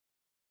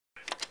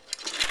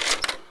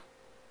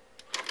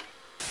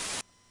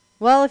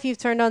Well, if you've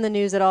turned on the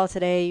news at all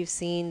today, you've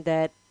seen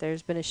that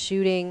there's been a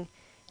shooting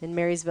in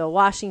Marysville,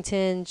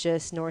 Washington,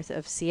 just north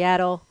of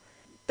Seattle.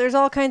 There's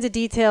all kinds of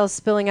details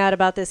spilling out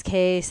about this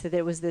case, that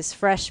it was this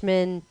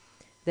freshman,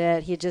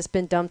 that he had just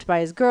been dumped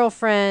by his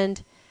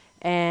girlfriend,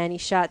 and he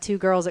shot 2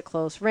 girls at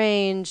close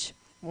range.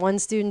 1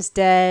 student's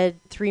dead,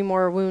 3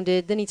 more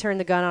wounded. Then he turned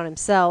the gun on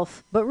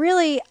himself. But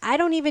really, I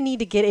don't even need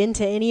to get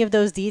into any of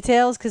those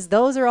details because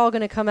those are all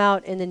going to come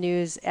out in the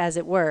news as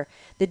it were.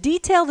 The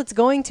detail that's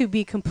going to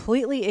be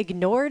completely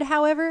ignored,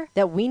 however,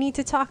 that we need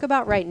to talk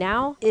about right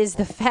now is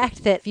the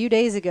fact that a few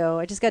days ago,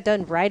 I just got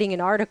done writing an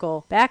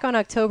article back on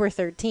October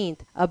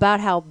 13th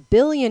about how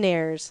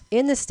billionaires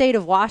in the state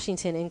of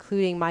Washington,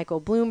 including Michael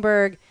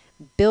Bloomberg,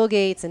 Bill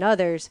Gates, and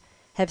others,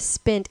 have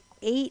spent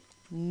 $8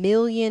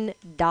 million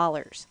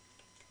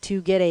to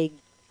get a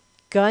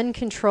gun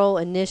control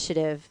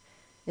initiative,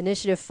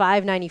 Initiative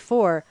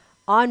 594,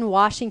 on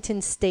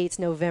Washington State's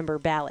November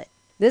ballot.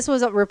 This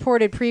was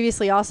reported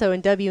previously also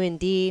in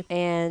WND,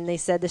 and they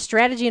said the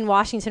strategy in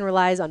Washington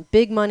relies on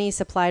big money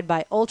supplied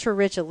by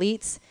ultra-rich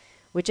elites,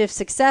 which if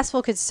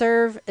successful could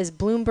serve as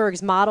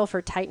Bloomberg's model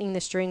for tightening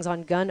the strings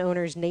on gun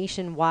owners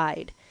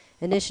nationwide.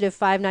 Initiative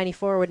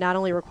 594 would not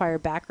only require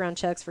background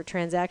checks for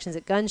transactions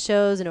at gun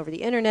shows and over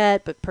the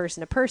internet, but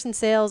person-to-person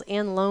sales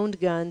and loaned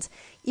guns.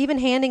 Even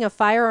handing a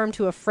firearm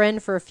to a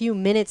friend for a few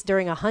minutes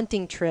during a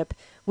hunting trip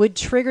would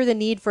trigger the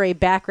need for a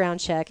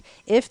background check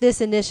if this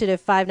Initiative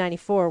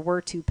 594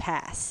 were to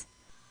pass.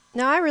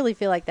 Now, I really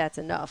feel like that's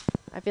enough.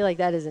 I feel like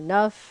that is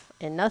enough,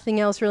 and nothing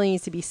else really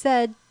needs to be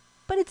said,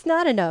 but it's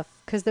not enough,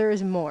 because there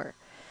is more.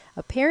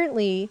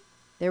 Apparently,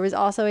 there was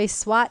also a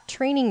SWAT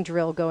training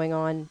drill going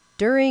on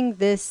during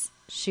this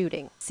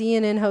shooting.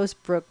 CNN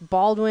host Brooke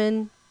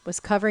Baldwin was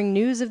covering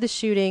news of the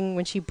shooting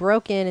when she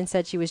broke in and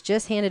said she was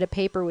just handed a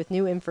paper with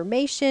new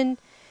information,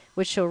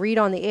 which she'll read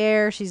on the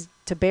air. She's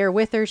to bear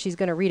with her. She's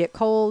going to read it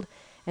cold.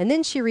 And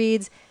then she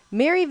reads,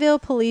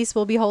 Maryville police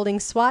will be holding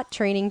SWAT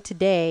training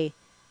today.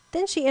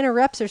 Then she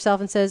interrupts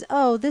herself and says,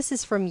 oh, this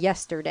is from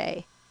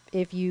yesterday.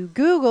 If you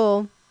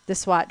Google the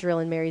SWAT drill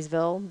in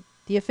Marysville,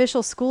 the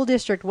official school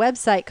district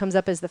website comes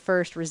up as the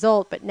first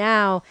result, but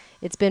now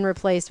it's been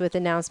replaced with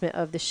announcement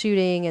of the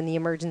shooting and the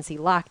emergency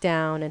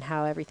lockdown and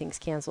how everything's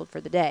canceled for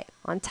the day.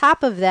 On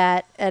top of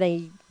that, at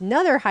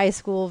another high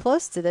school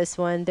close to this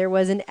one, there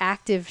was an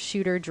active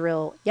shooter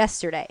drill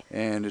yesterday.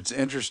 And it's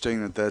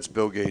interesting that that's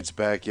Bill Gates'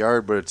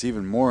 backyard, but it's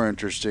even more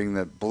interesting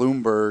that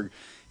Bloomberg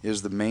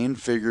is the main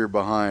figure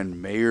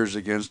behind Mayors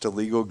Against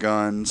Illegal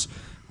Guns,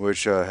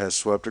 which has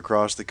swept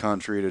across the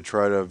country to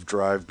try to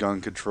drive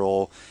gun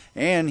control.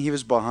 And he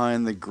was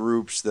behind the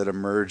groups that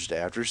emerged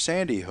after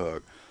Sandy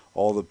Hook,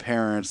 all the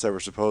parents that were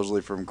supposedly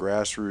from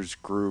grassroots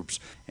groups.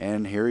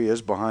 And here he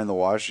is behind the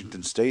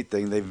Washington State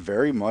thing. They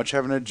very much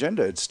have an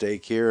agenda at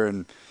stake here,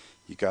 and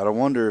you got to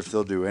wonder if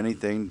they'll do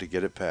anything to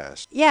get it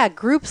passed. Yeah,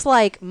 groups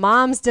like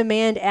Moms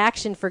Demand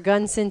Action for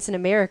Gun Sense in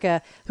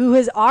America, who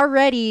has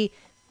already,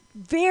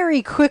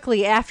 very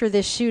quickly after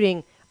this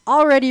shooting,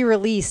 already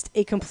released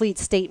a complete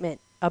statement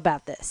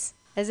about this,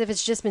 as if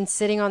it's just been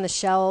sitting on the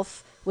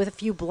shelf with a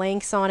few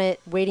blanks on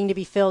it waiting to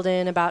be filled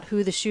in about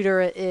who the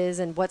shooter is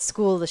and what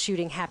school the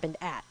shooting happened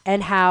at,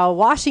 and how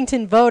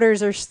Washington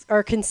voters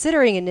are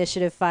considering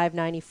Initiative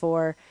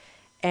 594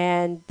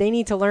 and they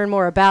need to learn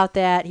more about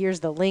that.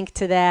 Here's the link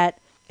to that,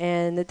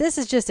 and that this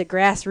is just a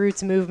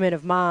grassroots movement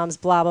of moms,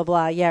 blah blah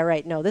blah. Yeah,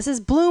 right. No, this is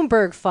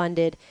Bloomberg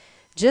funded,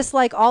 just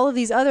like all of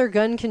these other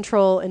gun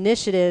control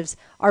initiatives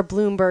are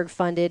Bloomberg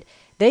funded.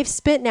 They've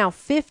spent now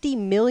 $50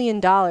 million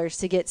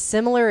to get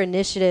similar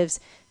initiatives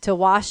to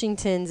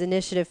Washington's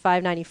Initiative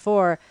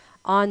 594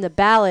 on the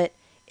ballot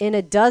in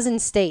a dozen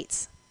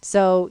states.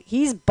 So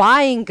he's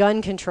buying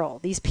gun control.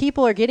 These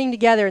people are getting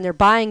together and they're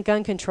buying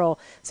gun control.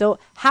 So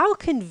how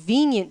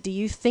convenient do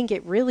you think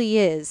it really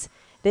is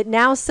that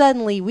now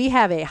suddenly we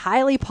have a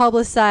highly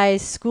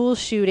publicized school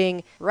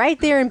shooting right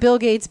there in Bill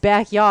Gates'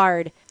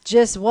 backyard?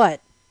 Just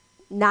what?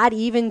 Not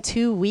even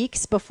 2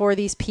 weeks before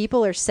these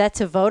people are set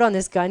to vote on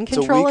this gun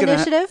control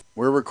initiative?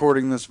 We're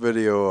recording this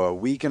video a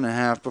week and a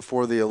half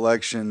before the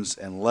elections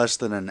and less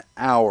than an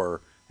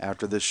hour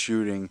after this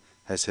shooting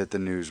has hit the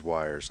news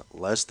wires.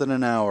 Less than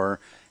an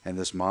hour, and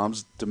this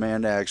Moms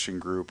Demand Action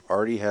group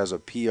already has a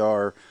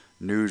PR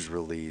news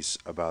release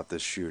about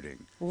this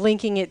shooting.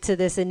 Linking it to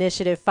this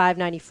Initiative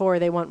 594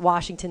 they want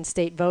Washington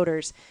State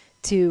voters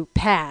to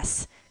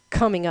pass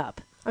coming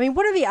up. I mean,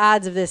 what are the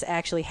odds of this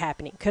actually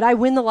happening? Could I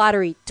win the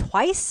lottery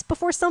twice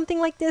before something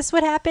like this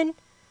would happen?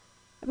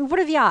 I mean, what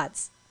are the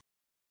odds?